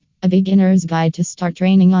Beginner's Guide to Start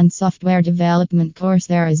Training on Software Development course.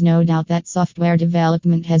 There is no doubt that software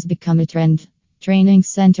development has become a trend. Training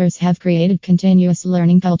centers have created continuous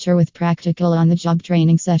learning culture with practical on-the-job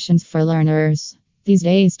training sessions for learners. These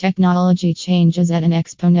days, technology changes at an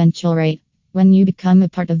exponential rate. When you become a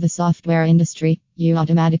part of the software industry, you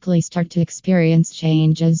automatically start to experience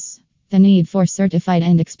changes. The need for certified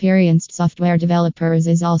and experienced software developers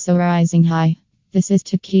is also rising high. This is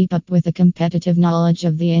to keep up with the competitive knowledge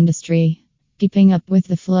of the industry. Keeping up with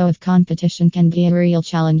the flow of competition can be a real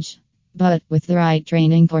challenge. But with the right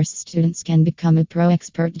training course, students can become a pro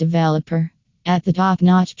expert developer. At the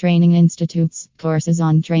top-notch training institutes, courses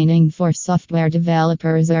on training for software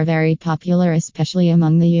developers are very popular, especially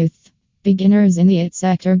among the youth. Beginners in the IT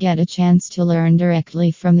sector get a chance to learn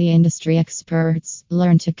directly from the industry experts,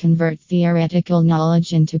 learn to convert theoretical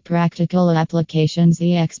knowledge into practical applications.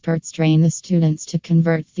 The experts train the students to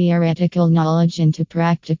convert theoretical knowledge into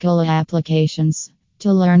practical applications.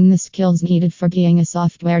 To learn the skills needed for being a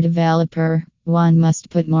software developer, one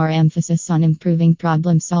must put more emphasis on improving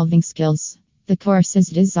problem-solving skills. The courses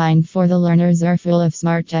designed for the learners are full of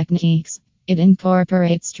smart techniques. It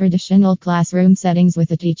incorporates traditional classroom settings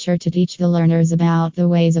with a teacher to teach the learners about the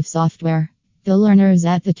ways of software. The learners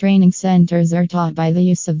at the training centers are taught by the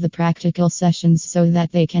use of the practical sessions so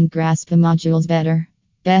that they can grasp the modules better.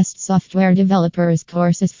 Best software developers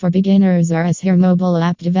courses for beginners are Azure Mobile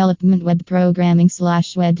App Development, Web Programming /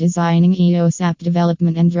 Web Designing, iOS App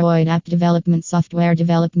Development, Android App Development. Software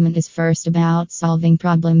development is first about solving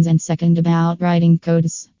problems and second about writing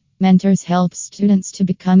codes. Mentors help students to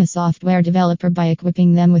become a software developer by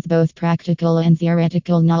equipping them with both practical and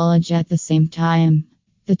theoretical knowledge at the same time.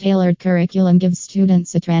 The tailored curriculum gives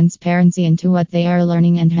students a transparency into what they are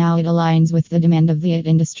learning and how it aligns with the demand of the IT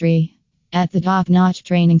industry. At the top-notch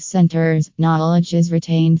training centers, knowledge is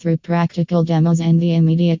retained through practical demos and the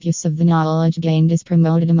immediate use of the knowledge gained is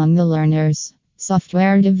promoted among the learners.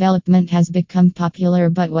 Software development has become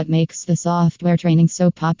popular, but what makes the software training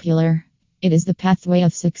so popular? It is the pathway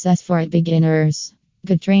of success for beginners.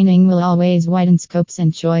 Good training will always widen scopes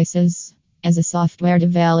and choices. As a software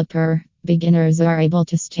developer, beginners are able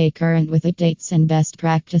to stay current with updates and best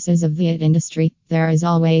practices of the IT industry. There is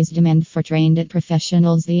always demand for trained IT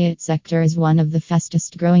professionals. The IT sector is one of the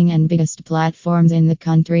fastest growing and biggest platforms in the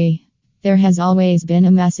country. There has always been a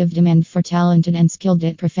massive demand for talented and skilled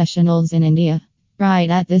IT professionals in India.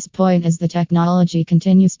 Right at this point, as the technology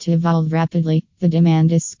continues to evolve rapidly, the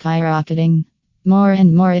demand is skyrocketing. More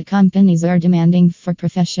and more companies are demanding for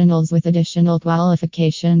professionals with additional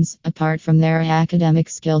qualifications, apart from their academic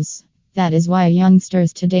skills. That is why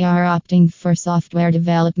youngsters today are opting for software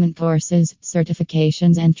development courses,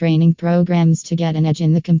 certifications, and training programs to get an edge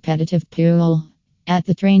in the competitive pool. At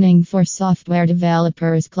the Training for Software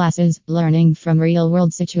Developers classes, learning from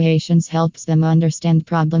real-world situations helps them understand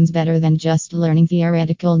problems better than just learning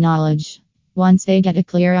theoretical knowledge. Once they get a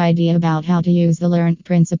clear idea about how to use the learned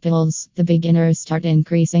principles, the beginners start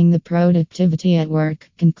increasing the productivity at work.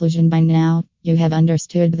 Conclusion: by now, you have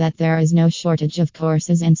understood that there is no shortage of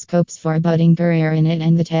courses and scopes for a budding career in it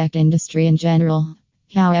and the tech industry in general.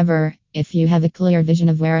 However, if you have a clear vision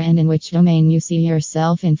of where and in which domain you see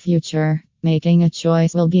yourself in future, making a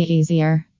choice will be easier.